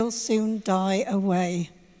will soon die away.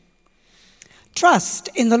 Trust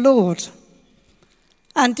in the Lord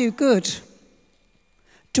and do good.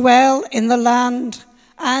 Dwell in the land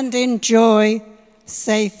and enjoy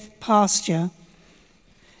safe pasture.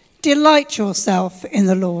 Delight yourself in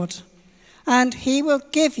the Lord, and he will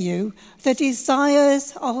give you the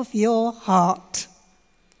desires of your heart.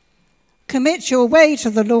 Commit your way to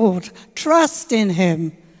the Lord, trust in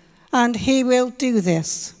him, and he will do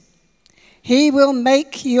this. He will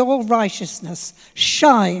make your righteousness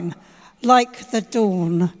shine like the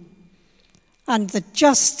dawn, and the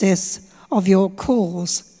justice of your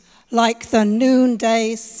cause like the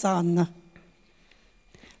noonday sun.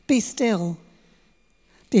 Be still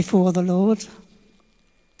before the Lord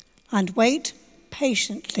and wait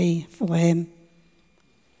patiently for him.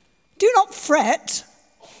 Do not fret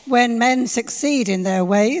when men succeed in their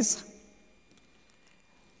ways,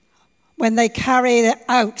 when they carry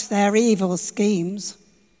out their evil schemes.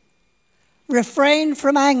 Refrain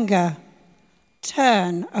from anger,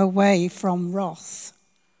 turn away from wrath.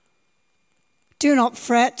 Do not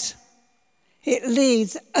fret, it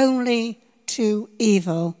leads only to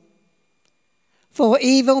evil. For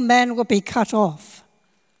evil men will be cut off,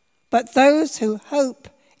 but those who hope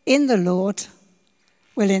in the Lord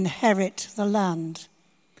will inherit the land.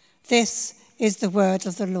 This is the word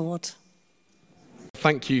of the Lord.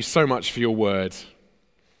 Thank you so much for your word.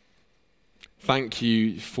 Thank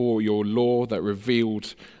you for your law that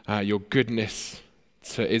revealed your goodness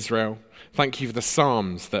to Israel. Thank you for the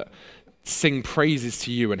Psalms that sing praises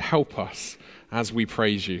to you and help us as we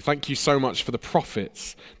praise you. Thank you so much for the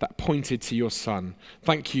prophets that pointed to your Son.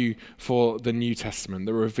 Thank you for the New Testament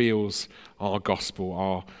that reveals our gospel,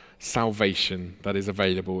 our salvation that is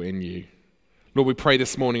available in you. Lord, we pray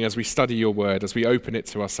this morning as we study your word, as we open it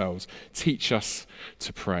to ourselves, teach us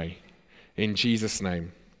to pray. In Jesus'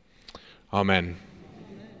 name, amen.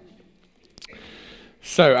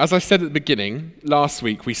 So, as I said at the beginning, last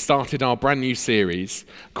week we started our brand new series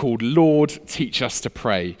called Lord, Teach Us to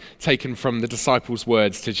Pray, taken from the disciples'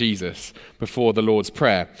 words to Jesus before the Lord's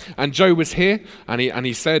Prayer. And Joe was here, and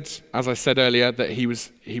he said, as I said earlier, that he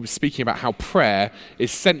was speaking about how prayer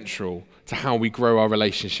is central to how we grow our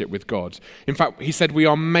relationship with God. In fact, he said we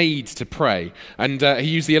are made to pray. And he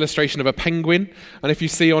used the illustration of a penguin. And if you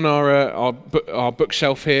see on our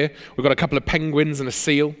bookshelf here, we've got a couple of penguins and a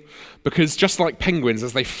seal. Because just like penguins,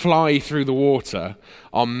 as they fly through the water,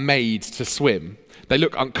 are made to swim. They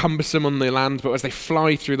look uncumbersome on the land, but as they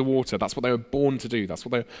fly through the water, that's what they were born to do. That's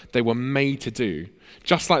what they were made to do.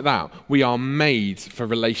 Just like that, we are made for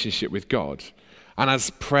relationship with God. And as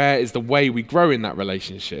prayer is the way we grow in that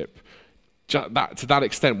relationship, to that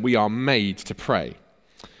extent, we are made to pray.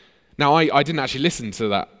 Now, I didn't actually listen to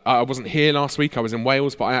that. I wasn't here last week. I was in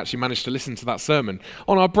Wales, but I actually managed to listen to that sermon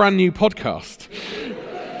on our brand new podcast.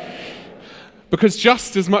 Because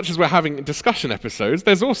just as much as we're having discussion episodes,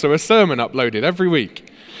 there's also a sermon uploaded every week.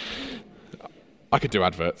 I could do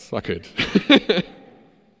adverts. I could.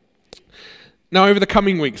 Now, over the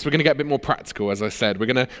coming weeks, we're going to get a bit more practical, as I said. We're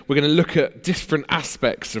going to look at different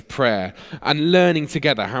aspects of prayer and learning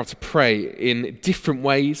together how to pray in different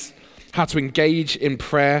ways, how to engage in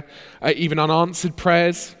prayer, even unanswered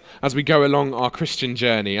prayers, as we go along our Christian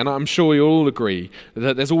journey. And I'm sure you'll all agree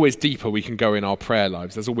that there's always deeper we can go in our prayer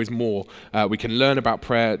lives. There's always more we can learn about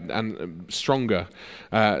prayer, and stronger.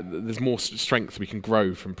 There's more strength we can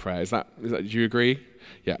grow from prayer. Do you agree?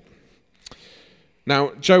 Yeah.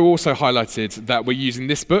 Now, Joe also highlighted that we're using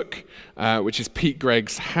this book, which is Pete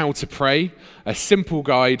Greig's How to Pray, a simple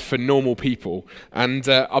guide for normal people. And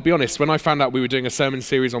I'll be honest, when I found out we were doing a sermon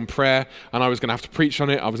series on prayer and I was going to have to preach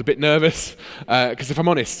on it, I was a bit nervous. Because if I'm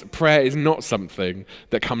honest, prayer is not something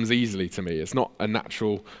that comes easily to me. It's not a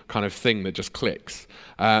natural kind of thing that just clicks.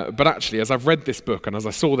 But actually, as I've read this book and as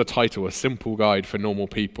I saw the title, A Simple Guide for Normal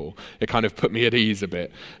People, it kind of put me at ease a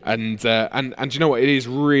bit. And you know what? It is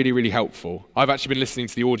really, really helpful. I've actually been listening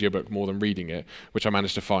to the audiobook more than reading it, which I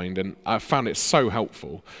managed to find, and I found it so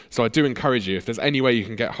helpful. So I do encourage you, if there's any way you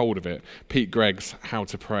can get hold of it, Pete Greig's How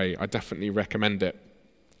to Pray, I definitely recommend it.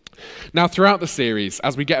 Now, throughout the series,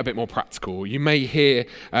 as we get a bit more practical, you may hear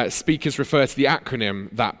speakers refer to the acronym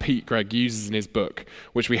that Pete Greig uses in his book,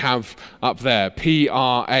 which we have up there,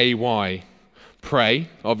 PRAY. Pray,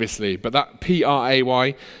 obviously, but that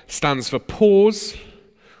PRAY stands for pause,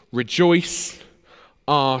 rejoice,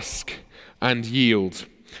 ask, and yield,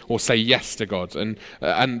 or say yes to God. And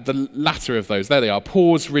the latter of those, there they are,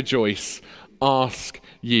 pause, rejoice, ask,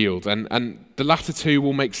 yield. And the latter two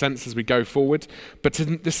will make sense as we go forward. But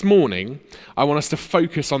this morning, I want us to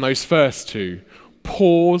focus on those first two,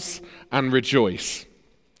 pause and rejoice.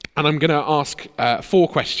 And I'm going to ask 4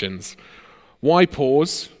 questions. Why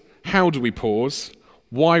pause? how do we pause,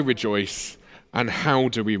 why rejoice, and how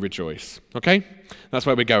do we rejoice? Okay? That's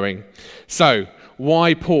where we're going. So,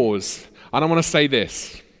 why pause? And I want to say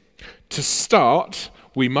this. To start,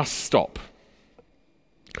 we must stop.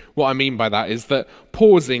 What I mean by that is that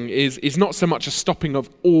pausing is not so much a stopping of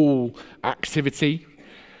all activity,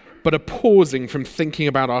 but a pausing from thinking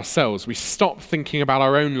about ourselves. We stop thinking about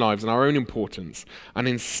our own lives and our own importance, and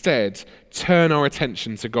instead turn our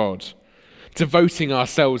attention to God, devoting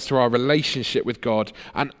ourselves to our relationship with God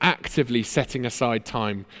and actively setting aside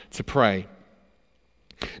time to pray.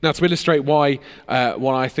 Now, to illustrate why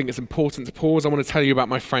I think it's important to pause, I want to tell you about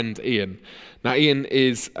my friend Ian. Now, Ian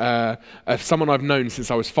is someone I've known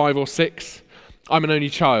since I was 5 or 6. I'm an only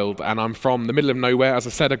child, and I'm from the middle of nowhere. As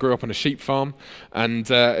I said, I grew up on a sheep farm,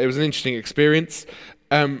 and it was an interesting experience.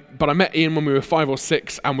 But I met Ian when we were 5 or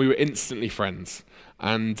 6, and we were instantly friends.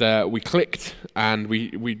 And we clicked, and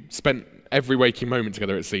we spent every waking moment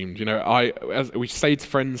together, it seemed. You know, we stayed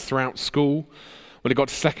friends throughout school. When I got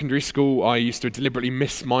to secondary school, I used to deliberately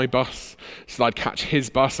miss my bus, so I'd catch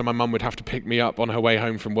his bus, and my mum would have to pick me up on her way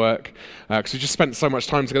home from work, because we just spent so much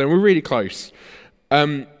time together, and we're really close.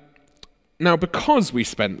 Now, because we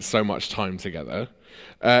spent so much time together,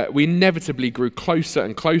 we inevitably grew closer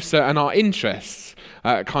and closer, and our interests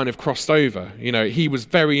kind of crossed over. You know, he was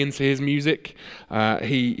very into his music.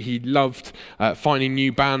 He loved finding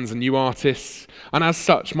new bands and new artists, and as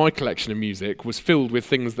such, my collection of music was filled with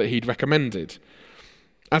things that he'd recommended.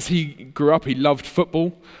 As he grew up, he loved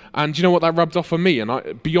football, and do you know what that rubbed off on me? And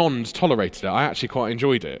I beyond tolerated it. I actually quite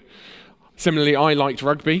enjoyed it. Similarly, I liked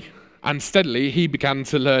rugby, and steadily he began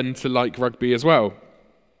to learn to like rugby as well.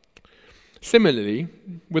 Similarly,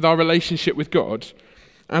 with our relationship with God,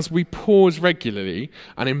 as we pause regularly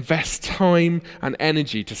and invest time and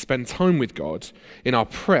energy to spend time with God in our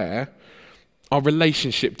prayer, our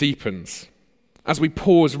relationship deepens. As we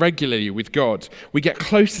pause regularly with God, we get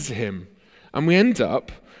closer to him, and we end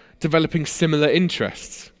up developing similar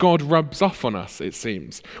interests. God rubs off on us, it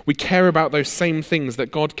seems. We care about those same things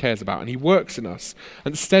that God cares about, and he works in us.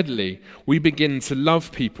 And steadily, we begin to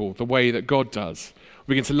love people the way that God does.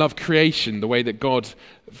 We begin to love creation the way that God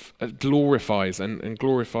glorifies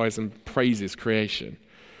and praises creation.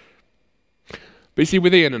 But you see,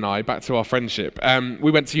 with Ian and I, back to our friendship,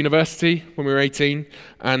 we went to university when we were 18,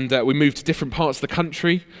 and we moved to different parts of the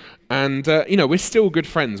country. And, we're still good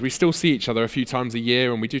friends. We still see each other a few times a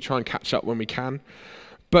year, and we do try and catch up when we can.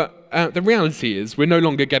 But the reality is we're no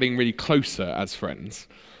longer getting really closer as friends.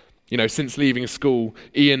 You know, since leaving school,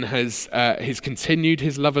 Ian has continued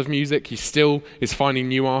his love of music. He still is finding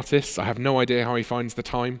new artists. I have no idea how he finds the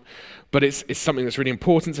time. But it's something that's really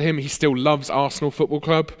important to him. He still loves Arsenal Football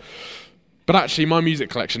Club. But actually, my music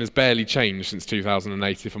collection has barely changed since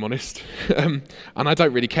 2008, if I'm honest. And I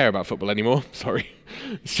don't really care about football anymore. Sorry.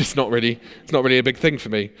 It's not really a big thing for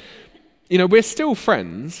me. You know, we're still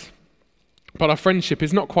friends, but our friendship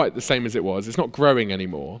is not quite the same as it was. It's not growing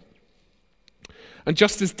anymore. And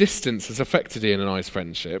just as distance has affected Ian and I's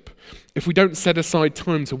friendship, if we don't set aside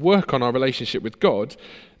time to work on our relationship with God,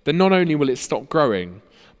 then not only will it stop growing,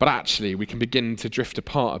 but actually we can begin to drift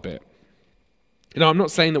apart a bit. You know, I'm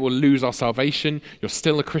not saying that we'll lose our salvation. You're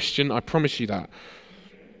still a Christian, I promise you that.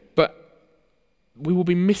 But we will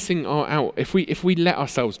be missing out if we let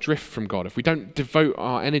ourselves drift from God, if we don't devote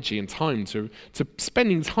our energy and time to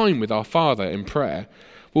spending time with our Father in prayer,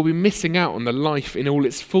 we'll be missing out on the life in all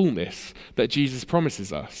its fullness that Jesus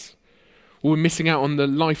promises us. We'll be missing out on the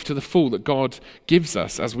life to the full that God gives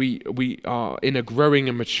us as we are in a growing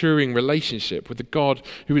and maturing relationship with the God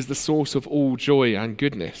who is the source of all joy and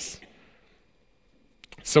goodness.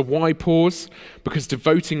 So why pause? Because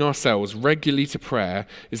devoting ourselves regularly to prayer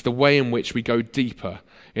is the way in which we go deeper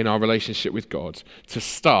in our relationship with God. To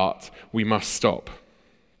start, we must stop.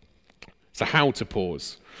 So how to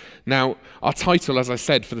pause? Now, our title, as I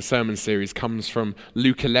said, for the sermon series comes from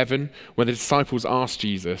Luke 11, where the disciples ask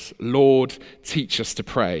Jesus, "Lord, teach us to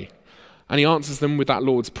pray." And he answers them with that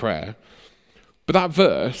Lord's Prayer. But that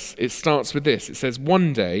verse, it starts with this. It says,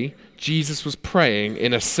 "One day, Jesus was praying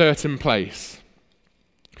in a certain place."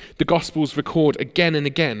 The Gospels record again and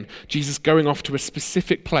again Jesus going off to a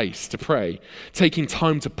specific place to pray, taking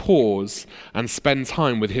time to pause and spend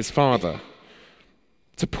time with his Father.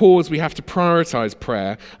 To pause, we have to prioritize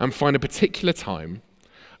prayer and find a particular time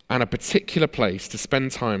and a particular place to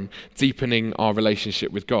spend time deepening our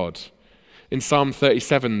relationship with God. In Psalm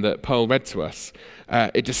 37 that Pearl read to us,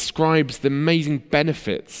 it describes the amazing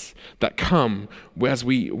benefits that come as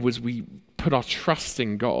we put our trust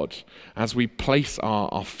in God, as we place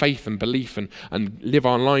our faith and belief and live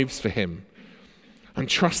our lives for him. And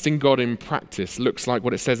trusting God in practice looks like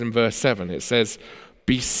what it says in verse 7. It says,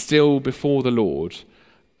 Be still before the Lord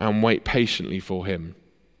and wait patiently for him.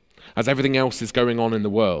 As everything else is going on in the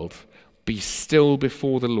world, be still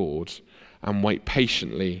before the Lord and wait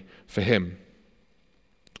patiently for him.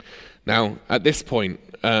 Now, at this point,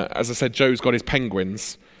 as I said, Joe's got his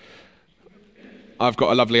penguins. I've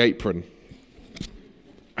got a lovely apron.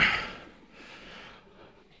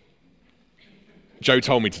 Joe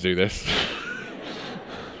told me to do this.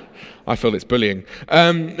 I feel it's bullying.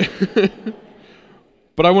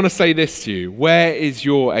 But I want to say this to you. Where is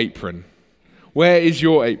your apron? Where is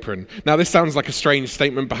your apron? Now, this sounds like a strange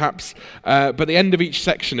statement, perhaps, but at the end of each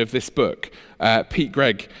section of this book, Pete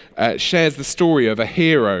Greig shares the story of a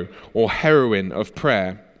hero or heroine of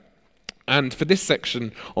prayer. And for this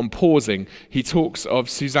section on pausing, he talks of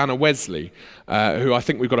Susanna Wesley, who I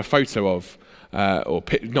think we've got a photo of.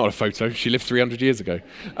 Not a photo, she lived 300 years ago.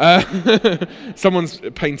 Someone's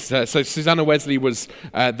painted her. So Susanna Wesley was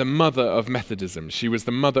the mother of Methodism. She was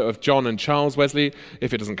the mother of John and Charles Wesley.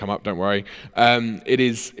 If it doesn't come up, don't worry. It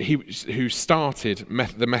is he who started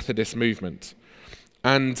the Methodist movement.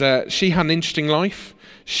 And she had an interesting life.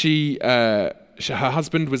 Her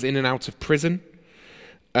husband was in and out of prison.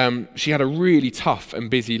 She had a really tough and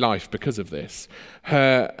busy life because of this.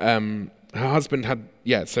 Her husband had,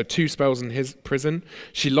 2 spells in his prison.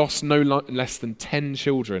 She lost no less than 10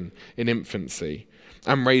 children in infancy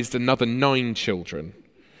and raised another 9 children.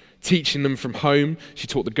 Teaching them from home, she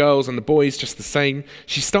taught the girls and the boys just the same.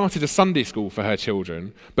 She started a Sunday school for her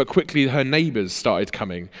children, but quickly her neighbours started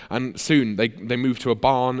coming, and soon they moved to a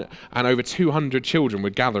barn, and over 200 children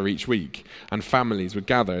would gather each week, and families would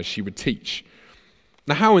gather as she would teach.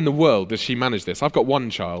 Now, how in the world does she manage this? I've got one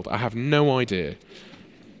child. I have no idea.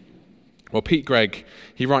 Well, Pete Greig,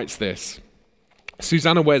 he writes this.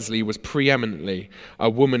 Susanna Wesley was preeminently a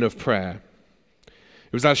woman of prayer.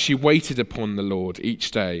 It was as she waited upon the Lord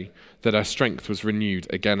each day that her strength was renewed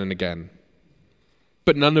again and again.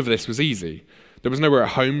 But none of this was easy. There was nowhere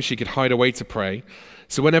at home she could hide away to pray.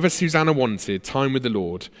 So whenever Susanna wanted time with the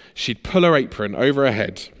Lord, she'd pull her apron over her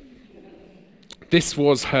head. This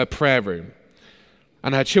was her prayer room,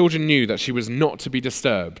 and her children knew that she was not to be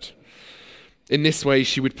disturbed. In this way,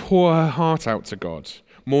 she would pour her heart out to God,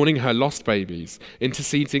 mourning her lost babies,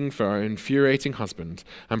 interceding for her infuriating husband,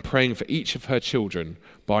 and praying for each of her children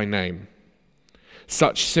by name.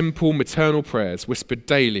 Such simple maternal prayers, whispered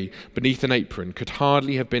daily beneath an apron, could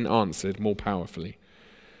hardly have been answered more powerfully.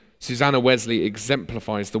 Susanna Wesley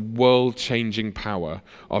exemplifies the world-changing power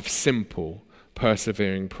of simple,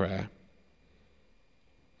 persevering prayer.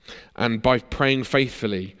 And by praying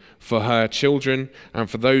faithfully for her children and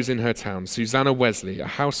for those in her town, Susanna Wesley, a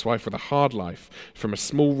housewife with a hard life from a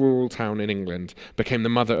small rural town in England, became the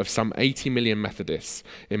mother of some 80 million Methodists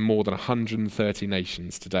in more than 130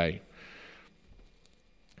 nations today.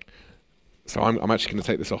 So I'm actually going to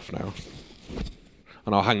take this off now,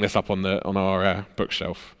 and I'll hang this up on our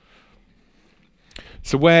bookshelf.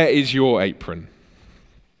 So where is your apron?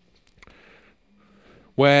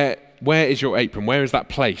 Where is your apron? Where is that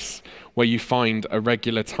place where you find a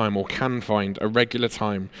regular time, or can find a regular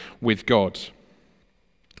time with God?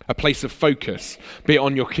 A place of focus, be it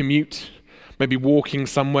on your commute, maybe walking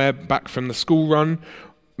somewhere back from the school run,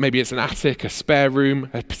 maybe it's an attic, a spare room,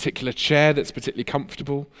 a particular chair that's particularly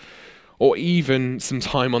comfortable, or even some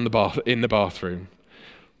time in the bathroom.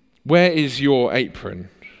 Where is your apron?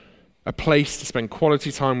 A place to spend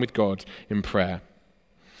quality time with God in prayer.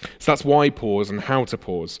 So that's why pause and how to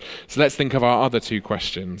pause. So let's think of our other 2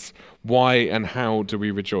 questions. Why and how do we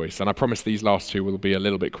rejoice? And I promise these last 2 will be a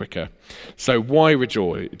little bit quicker. So why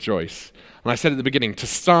rejoice? And I said at the beginning, to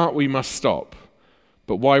start we must stop.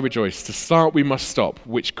 But why rejoice? To start we must stop,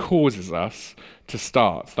 which causes us to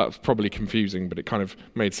start. That's probably confusing, but it kind of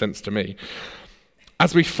made sense to me.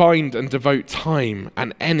 As we find and devote time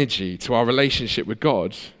and energy to our relationship with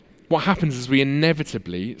God, what happens is we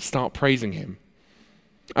inevitably start praising him.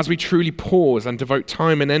 As we truly pause and devote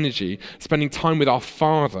time and energy, spending time with our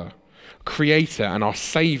Father, Creator, and our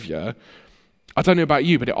Saviour, I don't know about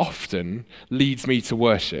you, but it often leads me to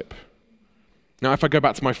worship. Now, if I go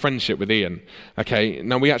back to my friendship with Ian,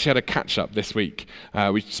 now we actually had a catch-up this week.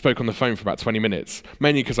 We spoke on the phone for about 20 minutes,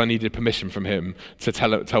 mainly because I needed permission from him to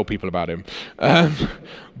tell people about him.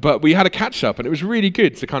 But we had a catch-up, and it was really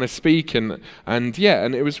good to kind of speak, and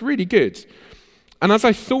it was really good. And as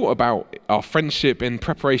I thought about our friendship in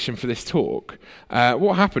preparation for this talk,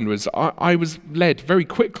 what happened was I was led very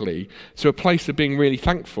quickly to a place of being really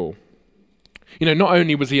thankful. You know, not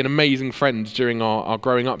only was he an amazing friend during our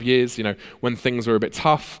growing up years, you know, when things were a bit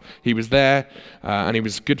tough, he was there, and he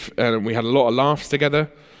was good, and we had a lot of laughs together.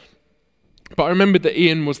 But I remembered that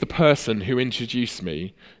Ian was the person who introduced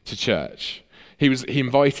me to church. He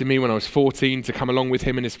invited me when I was 14 to come along with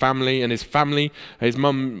him and his family. His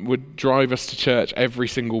mum would drive us to church every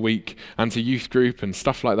single week and to youth group and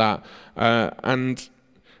stuff like that. And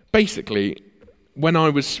basically, when I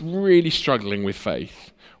was really struggling with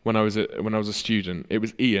faith, when I was a student, it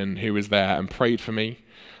was Ian who was there and prayed for me.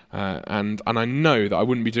 And I know that I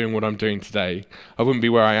wouldn't be doing what I'm doing today. I wouldn't be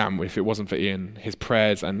where I am if it wasn't for Ian, his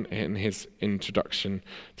prayers and his introduction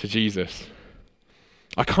to Jesus.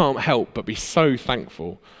 I can't help but be so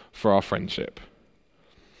thankful for our friendship.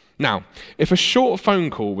 Now, if a short phone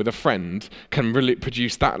call with a friend can really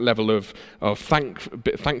produce that level of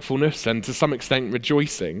thankfulness and to some extent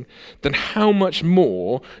rejoicing, then how much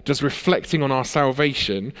more does reflecting on our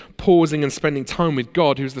salvation, pausing and spending time with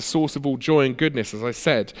God, who's the source of all joy and goodness, as I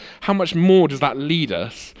said, how much more does that lead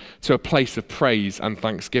us to a place of praise and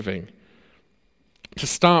thanksgiving? To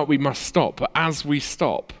start, we must stop, but as we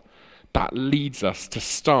stop, that leads us to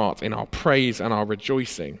start in our praise and our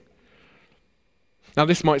rejoicing. Now,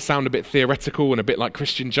 this might sound a bit theoretical and a bit like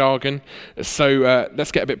Christian jargon, so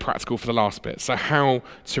let's get a bit practical for the last bit. So how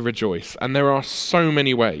to rejoice. And there are so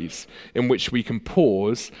many ways in which we can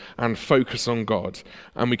pause and focus on God,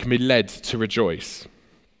 and we can be led to rejoice.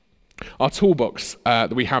 Our toolbox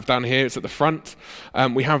that we have down here is at the front.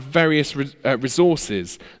 We have various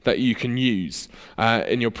resources that you can use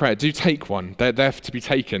in your prayer. Do take one. They're there to be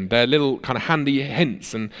taken. They're little kind of handy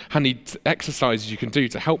hints and handy exercises you can do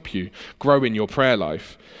to help you grow in your prayer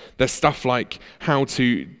life. There's stuff like how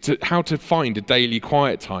to find a daily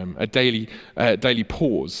quiet time, a daily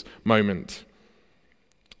pause moment.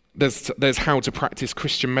 There's how to practice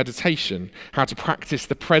Christian meditation, how to practice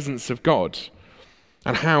the presence of God,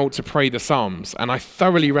 and how to pray the Psalms, and I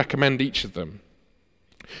thoroughly recommend each of them.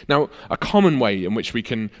 Now, a common way in which we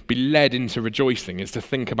can be led into rejoicing is to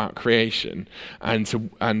think about creation and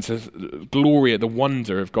to glory at the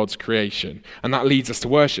wonder of God's creation, and that leads us to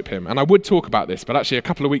worship Him. And I would talk about this, but actually a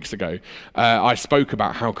couple of weeks ago, I spoke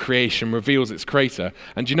about how creation reveals its creator,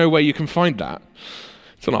 and do you know where you can find that?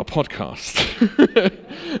 It's on our podcast.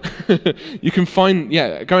 You can find,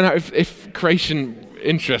 going out if creation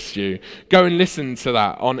interests you, go and listen to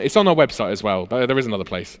that. It's on our website as well. There is another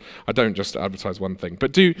place. I don't just advertise one thing,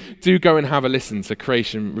 but do go and have a listen to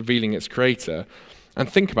creation revealing its creator, and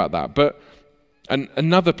think about that. But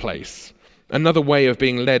another way of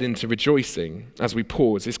being led into rejoicing as we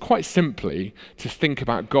pause is quite simply to think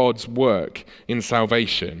about God's work in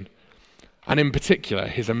salvation, and in particular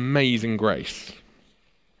His amazing grace.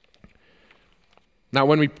 Now,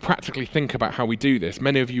 when we practically think about how we do this,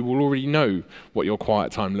 many of you will already know what your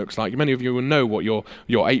quiet time looks like. Many of you will know what your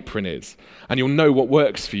apron is, and you'll know what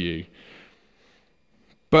works for you.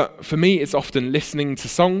 But for me, it's often listening to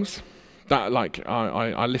songs.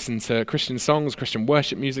 I listen to Christian songs, Christian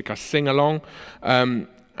worship music. I sing along, and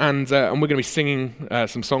we're going to be singing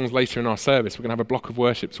some songs later in our service. We're going to have a block of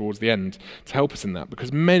worship towards the end to help us in that,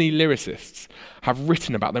 because many lyricists have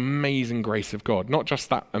written about the amazing grace of God, not just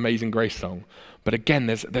that Amazing Grace song, but again,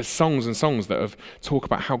 there's songs and songs that talk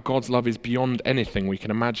about how God's love is beyond anything we can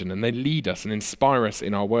imagine, and they lead us and inspire us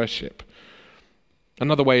in our worship.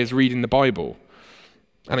 Another way is reading the Bible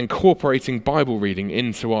and incorporating Bible reading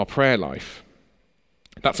into our prayer life.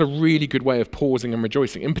 That's a really good way of pausing and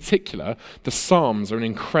rejoicing. In particular, the Psalms are an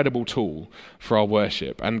incredible tool for our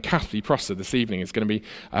worship. And Kathy Prosser this evening is going to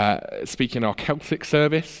be speaking in our Celtic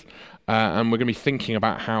service, and we're going to be thinking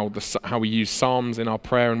about how we use Psalms in our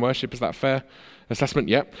prayer and worship. Is that fair assessment?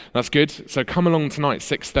 Yep, that's good. So come along tonight,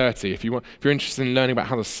 6:30, if you're interested in learning about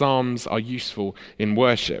how the Psalms are useful in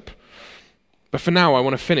worship. But for now, I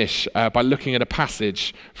want to finish by looking at a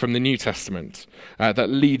passage from the New Testament that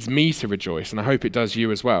leads me to rejoice, and I hope it does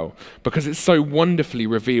you as well, because it so wonderfully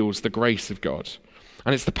reveals the grace of God.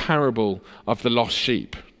 And it's the parable of the lost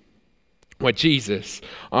sheep, where Jesus,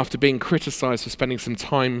 after being criticized for spending some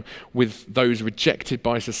time with those rejected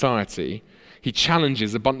by society, he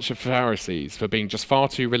challenges a bunch of Pharisees for being just far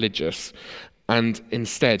too religious, and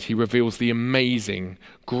instead he reveals the amazing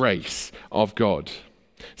grace of God.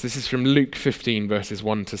 So this is from Luke 15, verses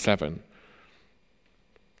 1-7.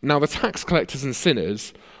 Now the tax collectors and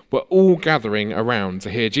sinners were all gathering around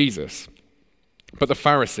to hear Jesus. But the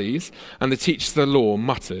Pharisees and the teachers of the law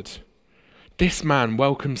muttered, "This man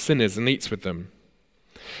welcomes sinners and eats with them."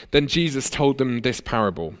 Then Jesus told them this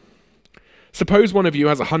parable. "Suppose one of you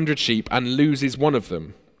has 100 sheep and loses one of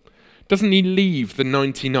them. Doesn't he leave the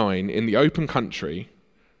 99 in the open country?"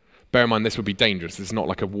 Bear in mind, this would be dangerous. This is not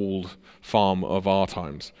like a walled farm of our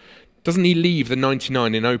times. "Doesn't he leave the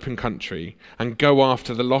 99 in open country and go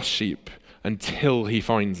after the lost sheep until he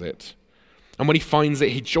finds it? And when he finds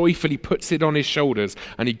it, he joyfully puts it on his shoulders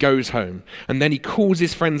and he goes home. And then he calls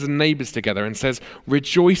his friends and neighbors together and says,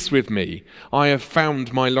 "Rejoice with me, I have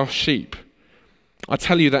found my lost sheep." I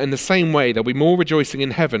tell you that in the same way, there'll be more rejoicing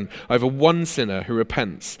in heaven over one sinner who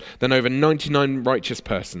repents than over 99 righteous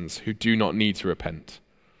persons who do not need to repent.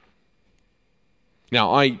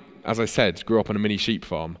 Now, as I said, grew up on a mini sheep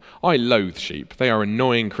farm. I loathe sheep. They are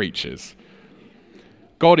annoying creatures.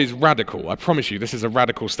 God is radical. I promise you, this is a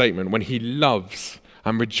radical statement when he loves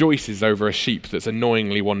and rejoices over a sheep that's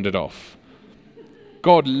annoyingly wandered off.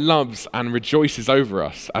 God loves and rejoices over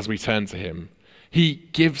us as we turn to him. He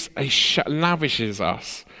lavishes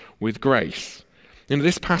us with grace. And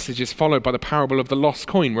this passage is followed by the parable of the lost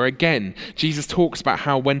coin, where again, Jesus talks about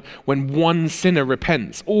how when one sinner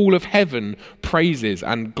repents, all of heaven praises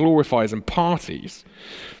and glorifies and parties.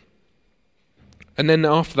 And then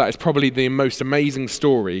after that is probably the most amazing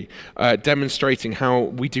story, demonstrating how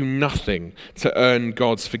we do nothing to earn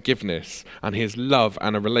God's forgiveness and his love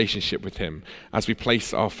and a relationship with him as we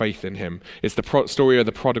place our faith in him. It's the story of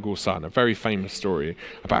the prodigal son, a very famous story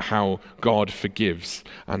about how God forgives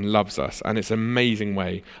and loves us. And it's an amazing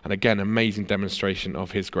way, and again, amazing demonstration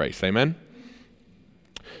of his grace. Amen?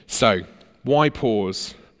 So, why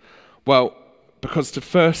pause? Well, because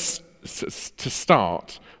to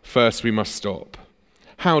start, first we must stop.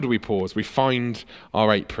 How do we pause? We find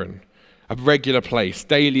our apron, a regular place,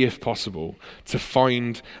 daily if possible, to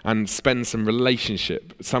find and spend some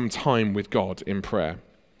time with God in prayer.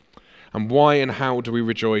 And why and how do we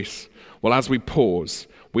rejoice? Well, as we pause,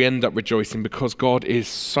 we end up rejoicing because God is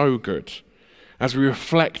so good. As we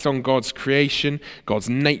reflect on God's creation, God's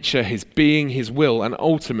nature, his being, his will, and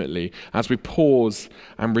ultimately, as we pause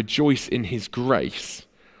and rejoice in his grace,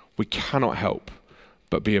 we cannot help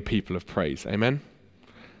but be a people of praise. Amen?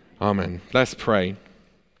 Amen. Let's pray.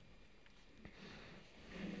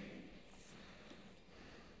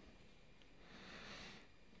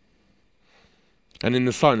 And in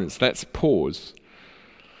the silence, let's pause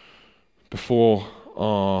before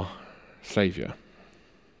our Saviour,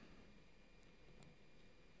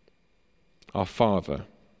 our Father,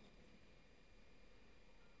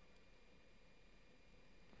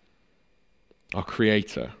 our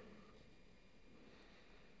Creator.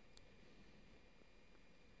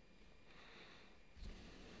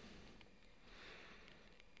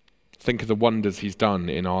 Think of the wonders he's done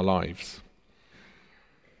in our lives.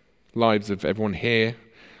 Lives of everyone here,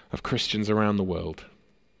 of Christians around the world.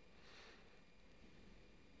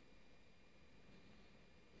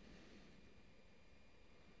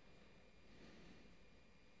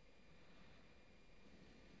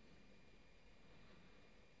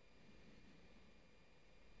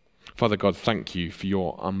 Father God, thank you for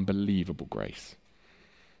your unbelievable grace.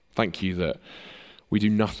 Thank you that we do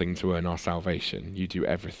nothing to earn our salvation. You do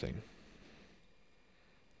everything.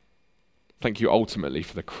 Thank you ultimately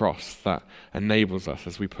for the cross that enables us,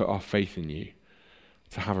 as we put our faith in you,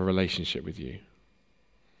 to have a relationship with you.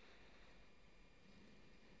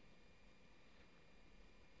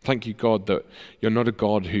 Thank you, God, that you're not a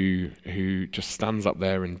God who just stands up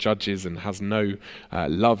there and judges and has no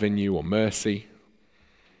love in you or mercy,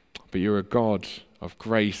 but you're a God of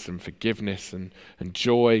grace and forgiveness and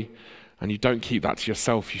joy. And you don't keep that to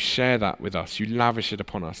yourself. You share that with us. You lavish it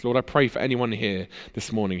upon us. Lord, I pray for anyone here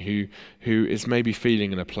this morning who is maybe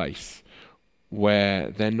feeling in a place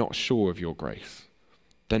where they're not sure of your grace.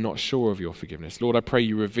 They're not sure of your forgiveness. Lord, I pray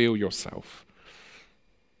you reveal yourself.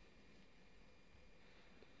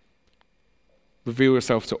 Reveal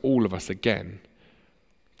yourself to all of us again.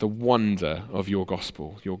 The wonder of your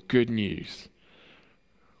gospel, your good news.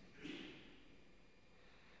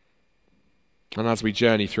 And as we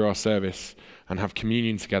journey through our service and have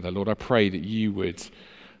communion together, Lord, I pray that you would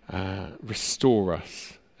restore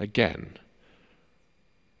us again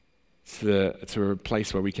to a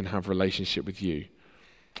place where we can have relationship with you.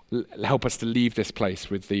 Help us to leave this place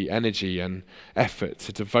with the energy and effort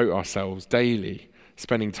to devote ourselves daily,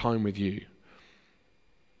 spending time with you.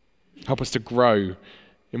 Help us to grow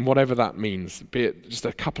in whatever that means, be it just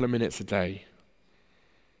a couple of minutes a day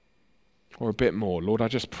or a bit more. Lord, I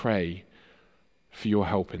just pray for your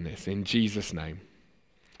help in this. In Jesus' name.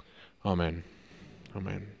 Amen.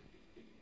 Amen.